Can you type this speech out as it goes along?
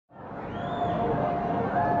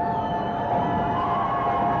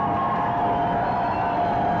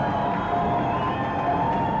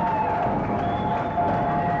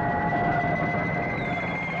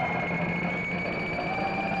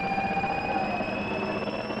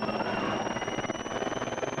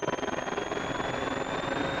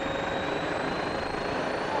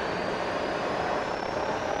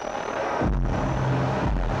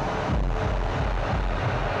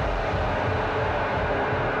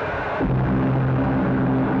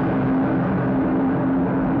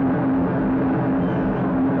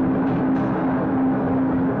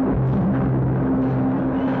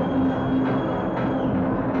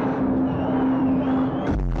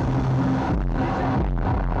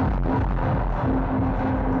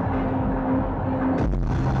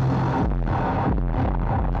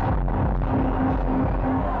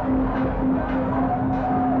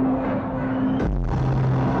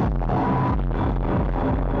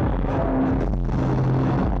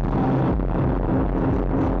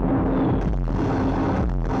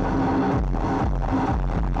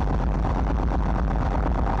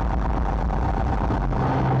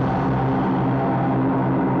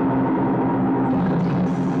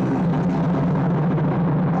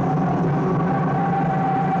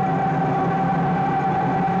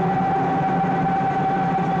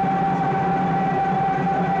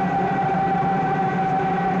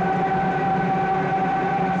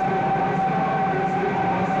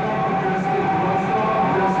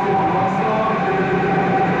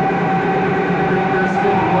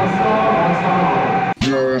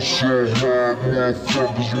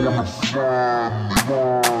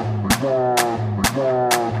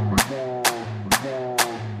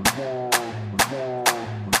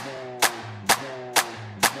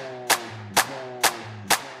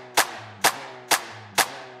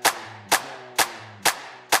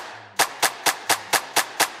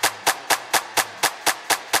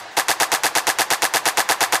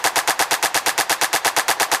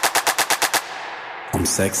I'm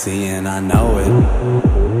sexy and I know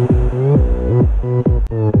it.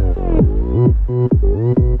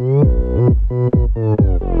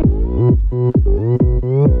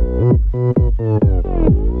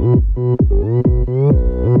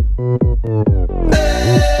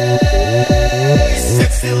 Hey,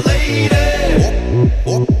 sexy lady.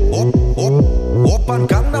 Oppan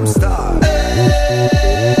Gangnam Style.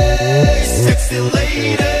 Hey, sexy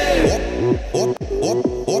lady.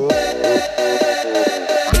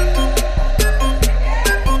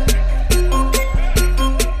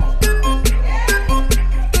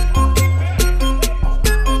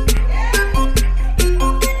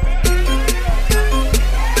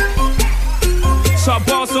 So I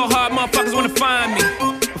ball so hard, motherfuckers wanna find me.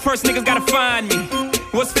 But first niggas gotta find me.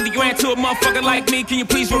 What's 50 grand to a motherfucker like me? Can you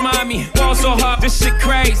please remind me? Ball so hard, this shit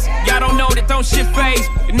crazy. Y'all don't know that don't shit phase.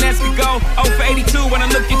 The Nets could go 0 for 82 when I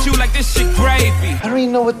look at you like this shit gravy. I don't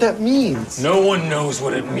even know what that means. No one knows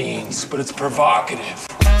what it means, but it's provocative.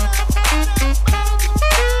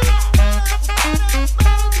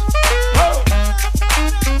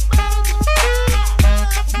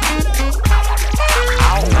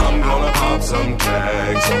 Some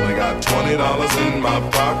tags, only got $20 in my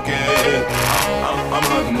pocket. I'm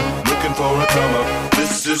hunting, looking for a come up.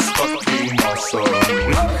 This is fucking awesome.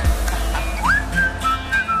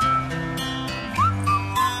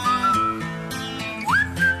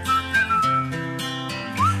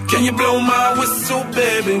 Can you blow my whistle,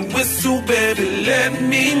 baby, let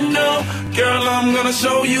me know. Girl, I'm gonna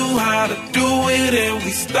show you how to do it, and we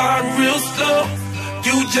start real slow.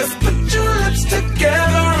 You just put your lips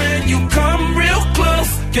together and you come real close.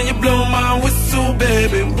 Can you blow my whistle,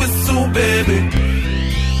 baby,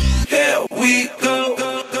 here we go.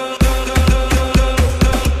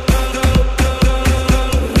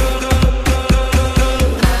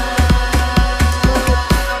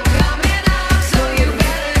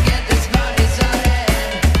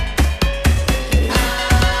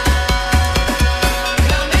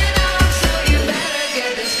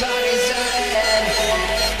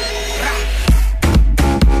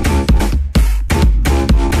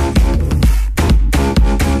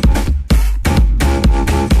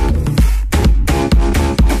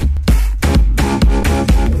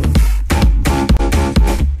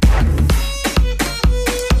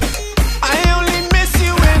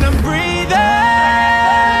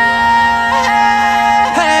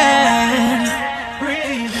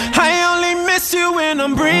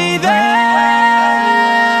 I'm breathing.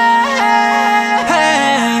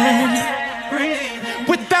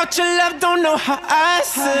 Without your love, don't know how I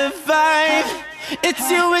survive. It's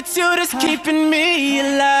you that's keeping me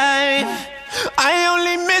alive. I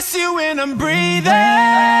only miss you when I'm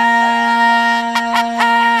breathing.